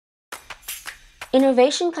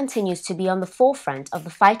Innovation continues to be on the forefront of the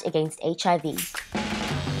fight against HIV.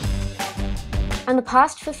 And the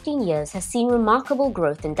past 15 years has seen remarkable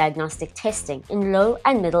growth in diagnostic testing in low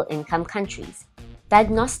and middle income countries.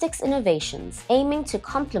 Diagnostics innovations aiming to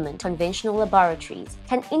complement conventional laboratories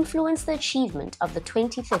can influence the achievement of the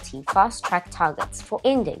 2030 fast-track targets for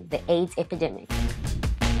ending the AIDS epidemic.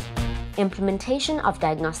 Implementation of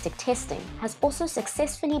diagnostic testing has also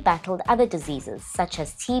successfully battled other diseases such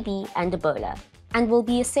as TB and Ebola, and will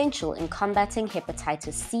be essential in combating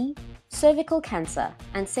hepatitis C, cervical cancer,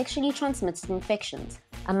 and sexually transmitted infections,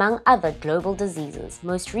 among other global diseases,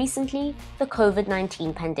 most recently the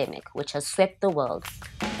COVID-19 pandemic, which has swept the world.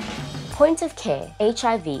 Point-of-care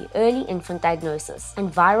HIV, early infant diagnosis,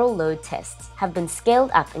 and viral load tests have been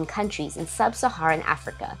scaled up in countries in sub-Saharan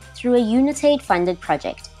Africa through a Unitaid-funded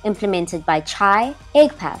project implemented by CHI,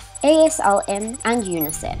 EGPAF, ASLM, and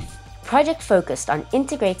UNICEF. Project focused on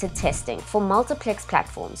integrated testing for multiplex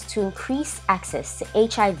platforms to increase access to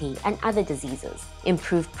HIV and other diseases,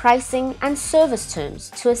 improve pricing and service terms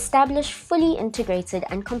to establish fully integrated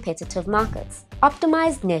and competitive markets,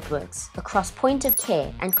 optimized networks across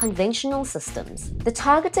point-of-care and conventional systems. The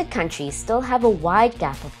targeted countries still have a wide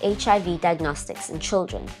gap of HIV diagnostics in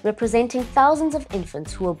children, representing thousands of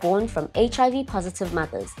infants who were born from HIV-positive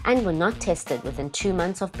mothers and were not tested within 2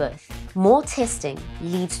 months of birth. More testing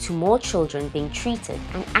leads to more children being treated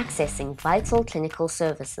and accessing vital clinical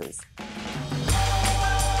services.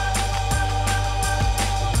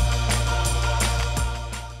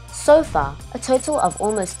 So far, a total of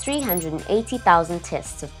almost 380,000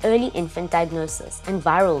 tests of early infant diagnosis and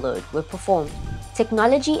viral load were performed.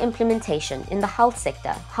 Technology implementation in the health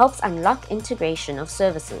sector helps unlock integration of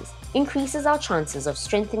services, increases our chances of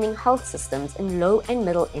strengthening health systems in low and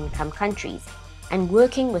middle income countries, and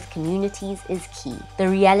working with communities is key. The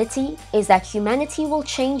reality is that humanity will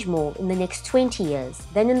change more in the next 20 years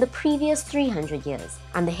than in the previous 300 years,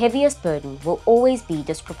 and the heaviest burden will always be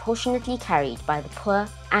disproportionately carried by the poor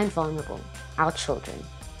and vulnerable, our children.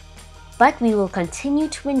 But we will continue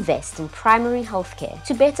to invest in primary healthcare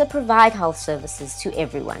to better provide health services to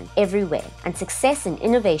everyone, everywhere, and success in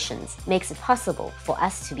innovations makes it possible for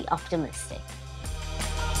us to be optimistic.